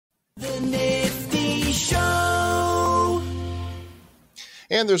The Nifty Show.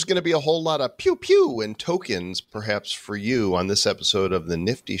 And there's going to be a whole lot of pew-pew and tokens, perhaps for you, on this episode of The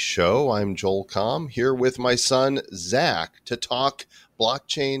Nifty Show. I'm Joel Comm, here with my son, Zach, to talk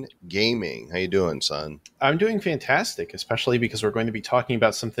blockchain gaming. How you doing, son? I'm doing fantastic, especially because we're going to be talking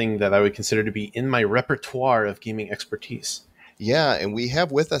about something that I would consider to be in my repertoire of gaming expertise. Yeah, and we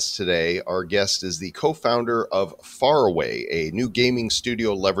have with us today, our guest is the co-founder of Faraway, a new gaming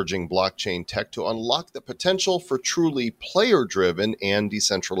studio leveraging blockchain tech to unlock the potential for truly player-driven and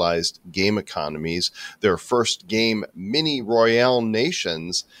decentralized game economies. Their first game, Mini Royale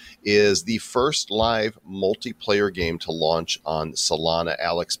Nations, is the first live multiplayer game to launch on Solana.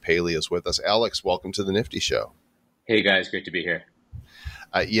 Alex Paley is with us. Alex, welcome to the Nifty Show. Hey guys, great to be here.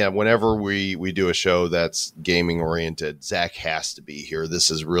 Whenever we do a show that's gaming oriented, Zach has to be here. This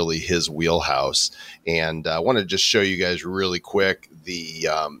is really his wheelhouse. And I want to just show you guys really quick. The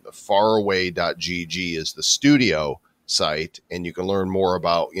faraway.gg is the studio site, and you can learn more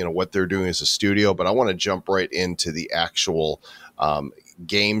about what they're doing as a studio. But I want to jump right into the actual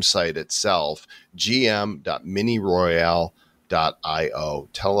game site itself, gm.miniroyale.io.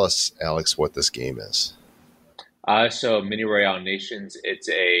 Tell us, Alex, what this game is. So Mini Royale Nations, it's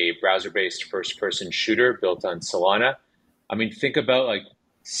a browser-based first-person shooter built on Solana. I mean, think about like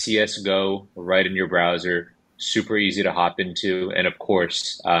CSGO right in your browser, super easy to hop into, and of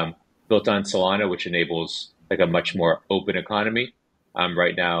course, built on Solana, which enables like a much more open economy.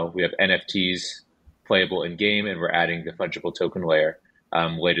 Right now, we have NFTs playable in-game, and we're adding the fungible token layer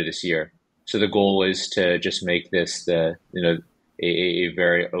later this year. So the goal is to just make this a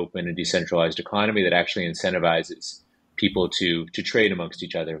very open and decentralized economy that actually incentivizes people to trade amongst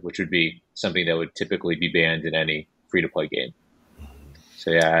each other, which would be something that would typically be banned in any free-to-play game.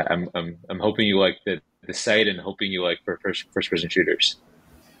 So yeah, I'm hoping you like the site and hoping you like first-person shooters.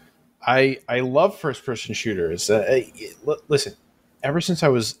 I love first-person shooters. Listen, ever since I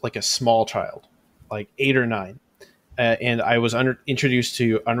was like a small child, like 8 or 9, and I was introduced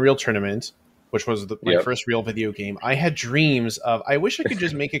to Unreal Tournament, which was my first real video game. I had dreams of, I wish I could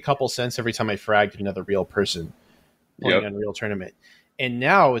just make a couple cents every time I fragged another real person playing Unreal Tournament. And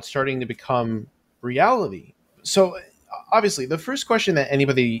now it's starting to become reality. So obviously the first question that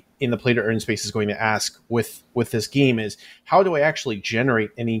anybody in the play to earn space is going to ask with this game is, how do I actually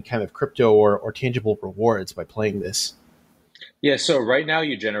generate any kind of crypto or tangible rewards by playing this? Yeah, so right now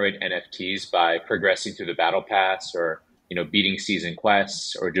you generate NFTs by progressing through the battle pass or beating season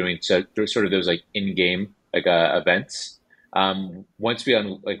quests or doing sort of those like in-game events. Once we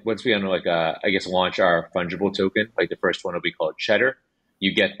launch our fungible token, like the first one will be called Cheddar.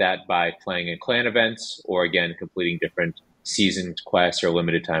 You get that by playing in clan events or again completing different season quests or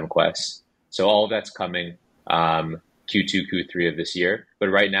limited time quests. So all of that's coming Q2, Q3 of this year.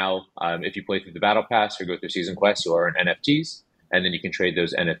 But right now, if you play through the battle pass or go through season quests, you'll earn NFTs, and then you can trade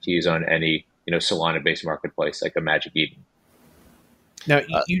those NFTs on any Solana-based marketplace like a Magic Eden. Now,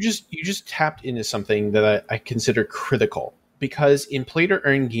 you just tapped into something that I consider critical, because in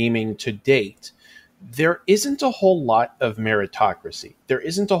play-to-earn gaming to date, there isn't a whole lot of meritocracy. There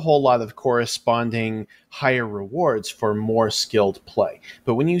isn't a whole lot of corresponding higher rewards for more skilled play.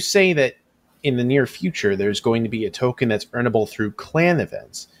 But when you say that in the near future there's going to be a token that's earnable through clan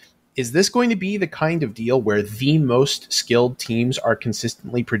events, is this going to be the kind of deal where the most skilled teams are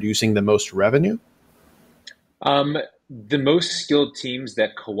consistently producing the most revenue? The most skilled teams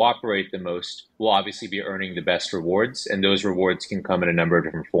that cooperate the most will obviously be earning the best rewards, and those rewards can come in a number of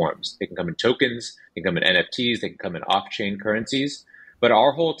different forms. They can come in tokens, they can come in NFTs, they can come in off-chain currencies. But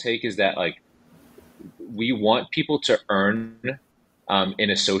our whole take is that we want people to earn in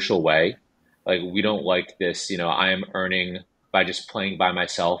a social way. Like, we don't like this, I am earning by just playing by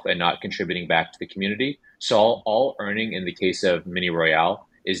myself and not contributing back to the community. So all earning in the case of Mini Royale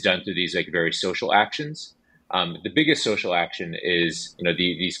is done through these very social actions. The biggest social action is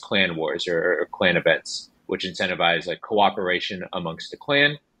these clan wars or clan events, which incentivize cooperation amongst the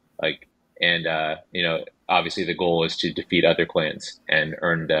clan. Obviously the goal is to defeat other clans and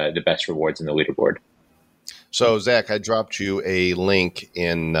earn the best rewards in the leaderboard. So, Zach, I dropped you a link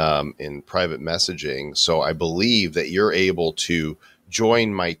in private messaging. So I believe that you're able to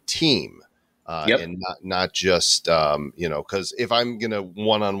join my team and not just, because if I'm going to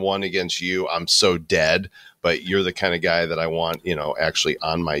one-on-one against you, I'm so dead. But you're the kind of guy that I want, actually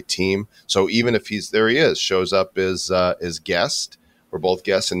on my team. So even if he is, shows up as guest, we're both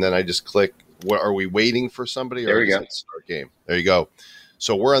guests, and then I just click. What are we waiting for somebody? There we go. Start game. There you go.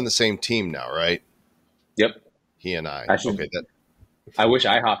 So we're on the same team now, right? Yep. He and I. I wish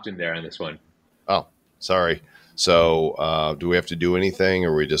I hopped in there on this one. Oh, sorry. So do we have to do anything,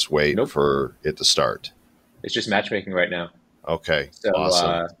 or we just wait for it to start? It's just matchmaking right now. Okay, so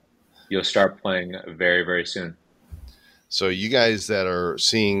awesome. You'll start playing very, very soon. So you guys that are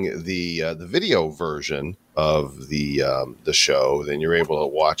seeing the video version of the show, then you're able to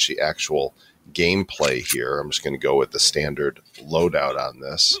watch the actual gameplay here. I'm just going to go with the standard loadout on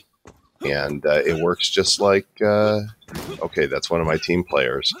this, and it works just like. Okay, that's one of my team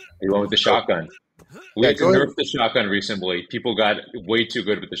players. You went with the shotgun. We had to nerf the shotgun recently. People got way too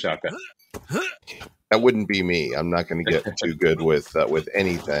good with the shotgun. That wouldn't be me. I'm not going to get too good with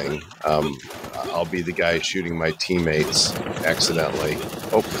anything. I'll be the guy shooting my teammates accidentally.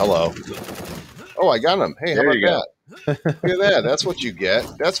 Oh, hello. Oh, I got him. Hey, how about that? Look at that. That's what you get.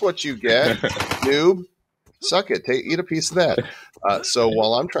 That's what you get, noob. Suck it. Eat a piece of that. So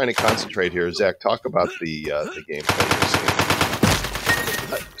while I'm trying to concentrate here, Zach, talk about the gameplay you're seeing.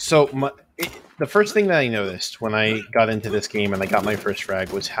 So the first thing that I noticed when I got into this game and I got my first frag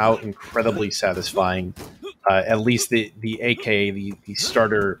was how incredibly satisfying, at least the AK, the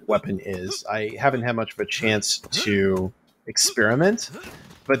starter weapon is. I haven't had much of a chance to experiment,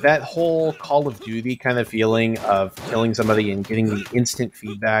 but that whole Call of Duty kind of feeling of killing somebody and getting the instant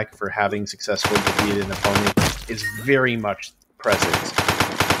feedback for having successfully defeated an opponent is very much present.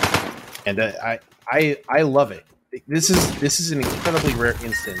 And I love it. This is an incredibly rare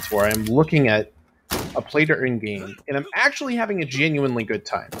instance where I'm looking at a play to earn game and I'm actually having a genuinely good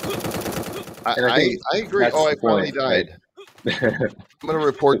time. I agree. Oh, I finally died. I'm going to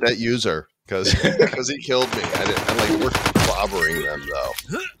report that user because he killed me. We're clobbering them though.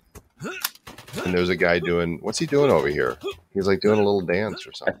 And there's a guy what's he doing over here? He's like doing a little dance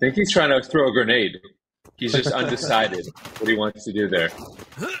or something. I think he's trying to throw a grenade. He's just undecided what he wants to do there.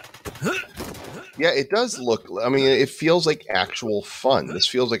 Yeah, it does look. I mean, it feels like actual fun. This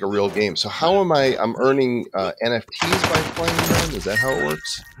feels like a real game. So how am I? I'm earning NFTs by playing them. Is that how it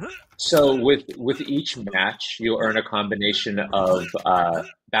works? So with each match, you'll earn a combination of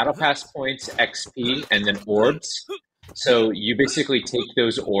battle pass points, XP, and then orbs. So you basically take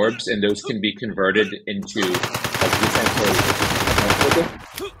those orbs, and those can be converted into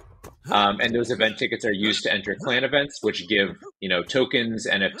and those event tickets are used to enter clan events, which give tokens,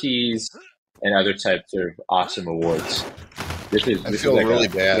 NFTs, and other types of awesome awards. I feel really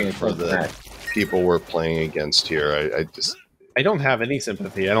bad for the people we're playing against here. I don't have any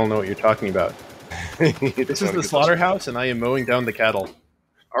sympathy. I don't know what you're talking about. This is the slaughterhouse, and I am mowing down the cattle.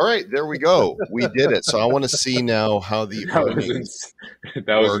 All right, there we go. We did it. So I want to see now how the earnings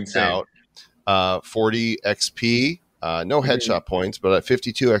worked out. 40 XP, no headshot points, but at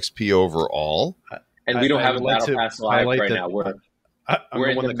 52 XP overall. And we don't have a battle pass live right now. We're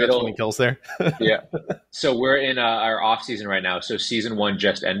in the middle. 20 kills there. Yeah. So we're in our off season right now. So season 1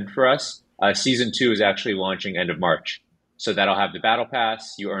 just ended for us. Season 2 is actually launching end of March. So that'll have the battle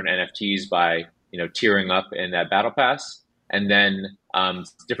pass. You earn NFTs by tiering up in that battle pass, and then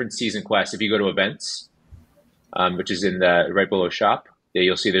different season quests. If you go to events, which is in the right below shop,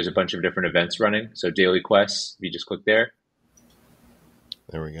 you'll see there's a bunch of different events running. So daily quests. If you just click there.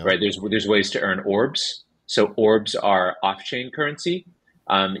 There we go. Right. There's ways to earn orbs. So orbs are off-chain currency.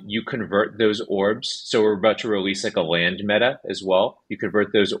 You convert those orbs. So we're about to release like a land meta as well. You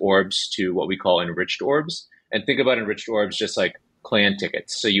convert those orbs to what we call enriched orbs. And think about enriched orbs just like clan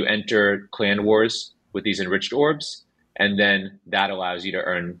tickets. So you enter clan wars with these enriched orbs, and then that allows you to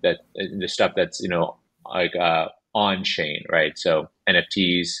earn the stuff that's on-chain, right? So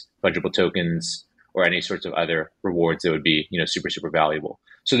NFTs, fungible tokens, or any sorts of other rewards that would be super, super valuable.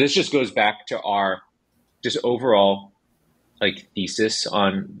 So this just goes back to our just overall thesis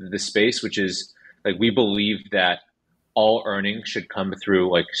on the space, which is we believe that all earning should come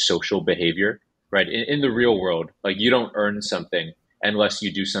through social behavior, right? In the real world, you don't earn something unless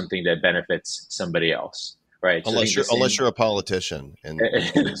you do something that benefits somebody else, right? Unless you're a politician, and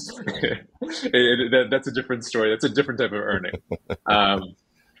that's a different story. That's a different type of earning.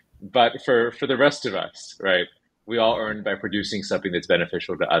 But for the rest of us, right? We all earn by producing something that's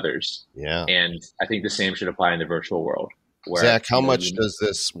beneficial to others. Yeah. And I think the same should apply in the virtual world. Zach, how much does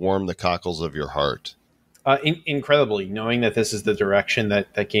this warm the cockles of your heart? Incredibly, knowing that this is the direction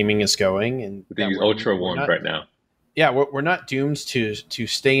that gaming is going. And it's ultra warmed right now. Yeah, we're not doomed to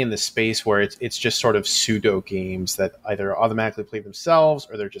stay in the space where it's just sort of pseudo games that either automatically play themselves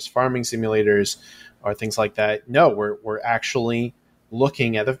or they're just farming simulators or things like that. No, we're actually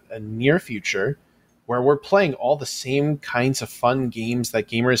looking at a near future where we're playing all the same kinds of fun games that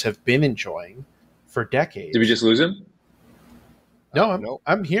gamers have been enjoying for decades. Did we just lose him? No,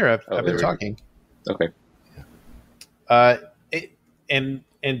 I'm here. I've been talking. Okay. And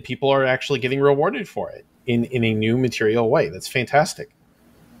people are actually getting rewarded for it. in a new material way. That's fantastic.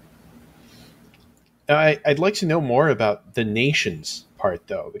 I'd like to know more about the nations part,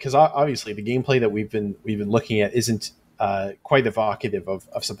 though, because obviously the gameplay that we've been looking at isn't quite evocative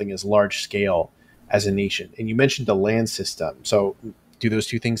of something as large scale as a nation. And you mentioned the land system. So do those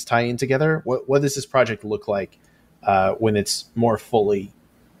two things tie in together? What does this project look like when it's more fully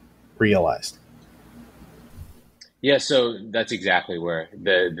realized? Yeah, so that's exactly where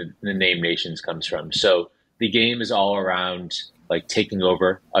the name nations comes from. So the game is all around like taking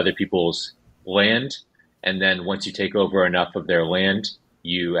over other people's land, and then once you take over enough of their land,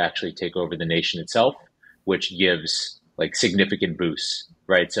 you actually take over the nation itself, which gives like significant boosts,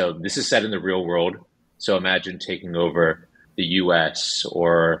 right? So this is set in the real world. So imagine taking over the US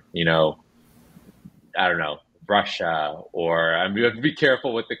or, I don't know, Russia, or I mean, you have to be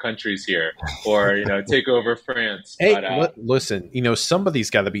careful with the countries here, or, take over France. Hey, but, listen, somebody's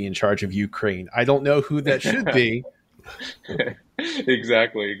got to be in charge of Ukraine. I don't know who that should be.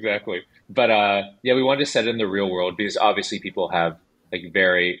 Exactly. But we wanted to set it in the real world because obviously people have like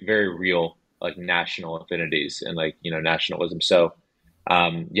very, very real like national affinities and like, nationalism. So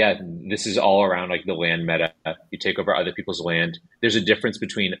this is all around like the land meta. You take over other people's land. There's a difference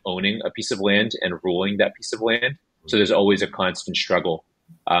between owning a piece of land and ruling that piece of land. So there's always a constant struggle.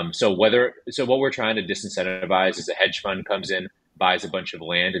 So what we're trying to disincentivize is a hedge fund comes in, buys a bunch of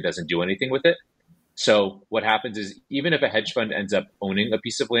land, and doesn't do anything with it. So what happens is even if a hedge fund ends up owning a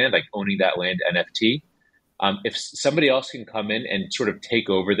piece of land, like owning that land NFT, if somebody else can come in and sort of take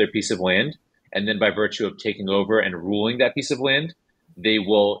over their piece of land, and then by virtue of taking over and ruling that piece of land, they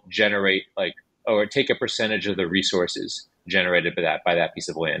will generate or take a percentage of the resources generated by that piece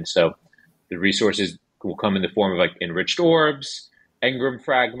of land. So the resources will come in the form of like enriched orbs, engram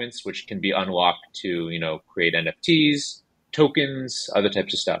fragments, which can be unlocked to, create NFTs, tokens, other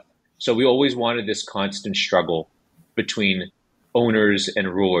types of stuff. So we always wanted this constant struggle between owners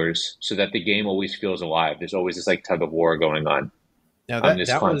and rulers so that the game always feels alive. There's always this like tug of war going on. Now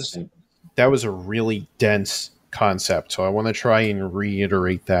that was a really dense concept. So I want to try and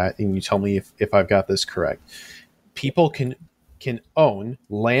reiterate that, and you tell me if I've got this correct. People can own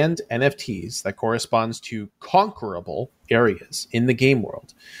land NFTs that corresponds to conquerable areas in the game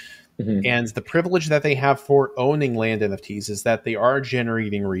world. Mm-hmm. And the privilege that they have for owning land NFTs is that they are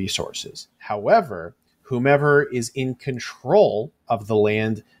generating resources. However, whomever is in control of the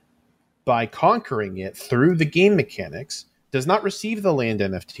land by conquering it through the game mechanics does not receive the land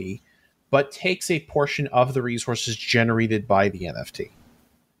NFT, but takes a portion of the resources generated by the NFT.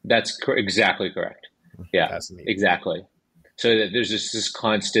 That's exactly correct. Yeah, exactly. So that there's just this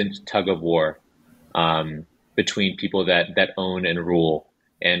constant tug of war between people that own and rule.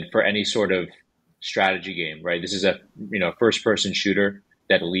 And for any sort of strategy game, right? This is a first-person shooter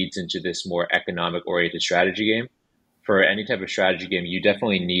that leads into this more economic-oriented strategy game. For any type of strategy game, you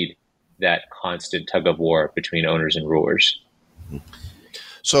definitely need that constant tug of war between owners and rulers.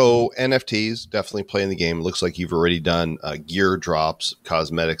 So NFTs definitely play in the game. Looks like you've already done gear drops,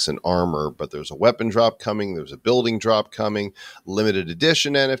 cosmetics, and armor, but there's a weapon drop coming. There's a building drop coming, limited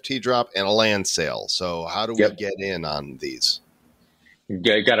edition NFT drop, and a land sale. So how do we get in on these?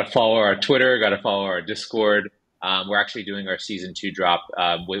 You got to follow our Twitter, got to follow our Discord. We're actually doing our season 2 drop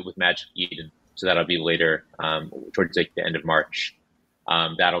with Magic Eden. So that'll be later towards like the end of March.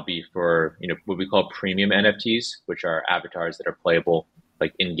 That'll be for, what we call premium NFTs, which are avatars that are playable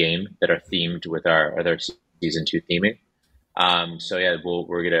like in game that are themed with our other season 2 theming.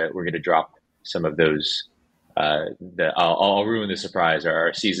 We're gonna drop some of those. I'll ruin the surprise.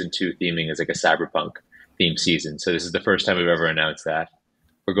 Our season 2 theming is like a cyberpunk themed season. So this is the first time we've ever announced that.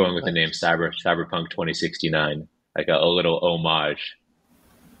 We're going with the name Cyberpunk 2069, like a little homage.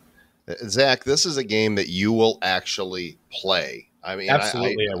 Zach, this is a game that you will actually play. I mean,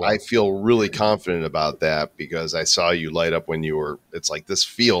 absolutely, I feel really confident about that because I saw you light up when you were. It's like this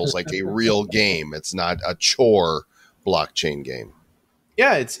feels like a real game. It's not a chore blockchain game.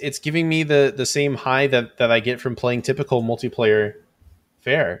 Yeah, it's giving me the same high that I get from playing typical multiplayer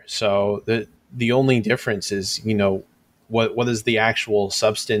fare. So the only difference is what is the actual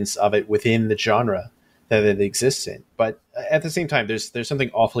substance of it within the genre that it exists in. But at the same time, there's something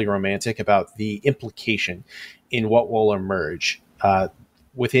awfully romantic about the implication in what will emerge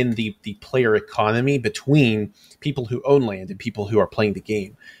within the player economy between people who own land and people who are playing the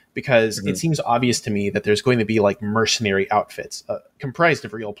game. Because it seems obvious to me that there's going to be like mercenary outfits comprised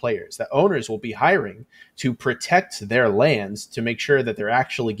of real players that owners will be hiring to protect their lands to make sure that they're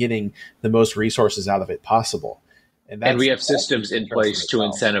actually getting the most resources out of it possible. And we have systems in place to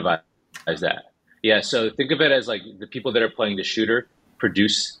incentivize that. Yeah, so think of it as like the people that are playing the shooter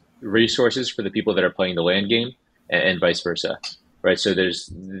produce resources for the people that are playing the land game, and vice versa, right? So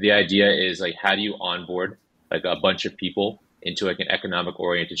the idea is like, how do you onboard like a bunch of people into like an economic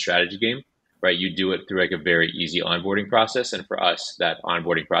oriented strategy game, right? You do it through like a very easy onboarding process. And for us, that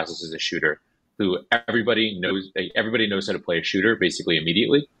onboarding process is a shooter who everybody knows how to play a shooter basically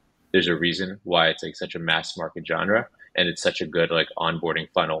immediately. There's a reason why it's like such a mass market genre, and it's such a good like onboarding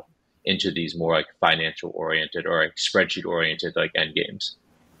funnel into these more like financial oriented or like spreadsheet oriented like end games.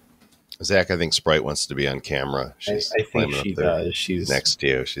 Zach, I think Sprite wants to be on camera. I think she does. She's next to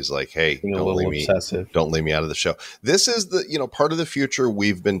you. She's like, "Hey, don't leave me out of the show." This is the part of the future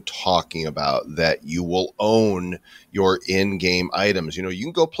we've been talking about, that you will own your in-game items. You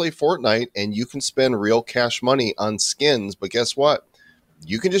can go play Fortnite and you can spend real cash money on skins, but guess what?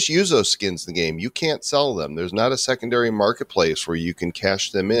 You can just use those skins in the game. You can't sell them. There's not a secondary marketplace where you can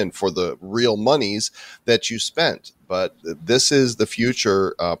cash them in for the real monies that you spent. But this is the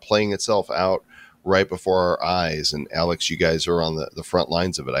future playing itself out right before our eyes. And Alex, you guys are on the front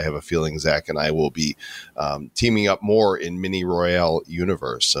lines of it. I have a feeling Zach and I will be teaming up more in Mini Royale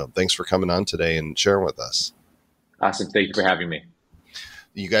universe. So thanks for coming on today and sharing with us. Awesome. Thank you for having me.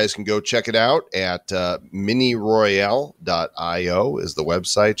 You guys can go check it out at miniroyale.io is the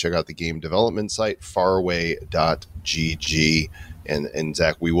website. Check out the game development site, faraway.gg. And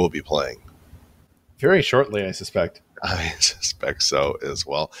Zach, we will be playing. Very shortly, I suspect. I suspect so as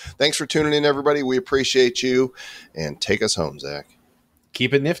well. Thanks for tuning in, everybody. We appreciate you. And take us home, Zach.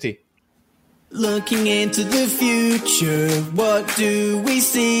 Keep it nifty. Looking into the future, what do we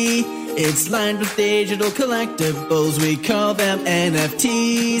see? It's lined with digital collectibles, we call them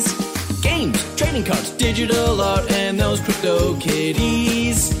NFTs. Games, trading cards, digital art, and those crypto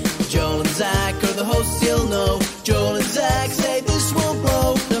kitties. Joel and Zach are the hosts, you'll know. Joel and Zach say this will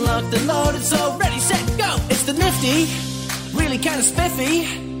blow. They're locked and loaded, so ready, set, go. It's the Nifty, really kind of spiffy.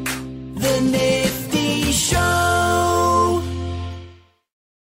 The Nifty Show.